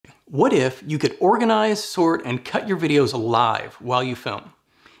What if you could organize, sort, and cut your videos live while you film?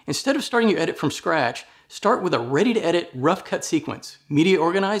 Instead of starting your edit from scratch, start with a ready-to-edit rough cut sequence, media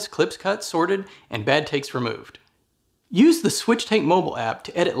organized, clips cut, sorted, and bad takes removed. Use the SwitchTake mobile app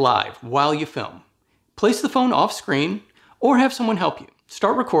to edit live while you film. Place the phone off screen or have someone help you.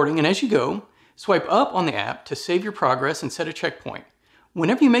 Start recording, and as you go, swipe up on the app to save your progress and set a checkpoint.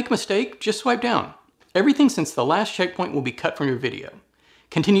 Whenever you make a mistake, just swipe down. Everything since the last checkpoint will be cut from your video.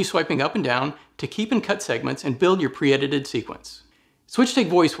 Continue swiping up and down to keep and cut segments and build your pre-edited sequence. SwitchTake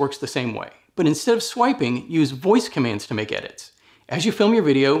Voice works the same way, but instead of swiping, use voice commands to make edits. As you film your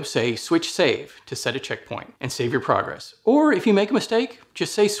video, say switch save to set a checkpoint and save your progress. Or if you make a mistake,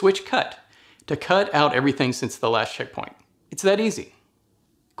 just say switch cut to cut out everything since the last checkpoint. It's that easy.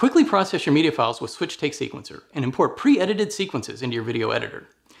 Quickly process your media files with SwitchTake Sequencer and import pre-edited sequences into your video editor.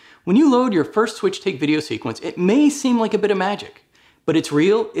 When you load your first SwitchTake video sequence, it may seem like a bit of magic, but it's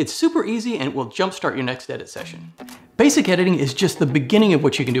real, it's super easy, and it will jumpstart your next edit session. Basic editing is just the beginning of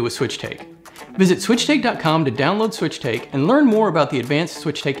what you can do with SwitchTake. Visit SwitchTake.com to download SwitchTake and learn more about the advanced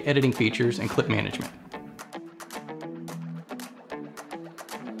SwitchTake editing features and clip management.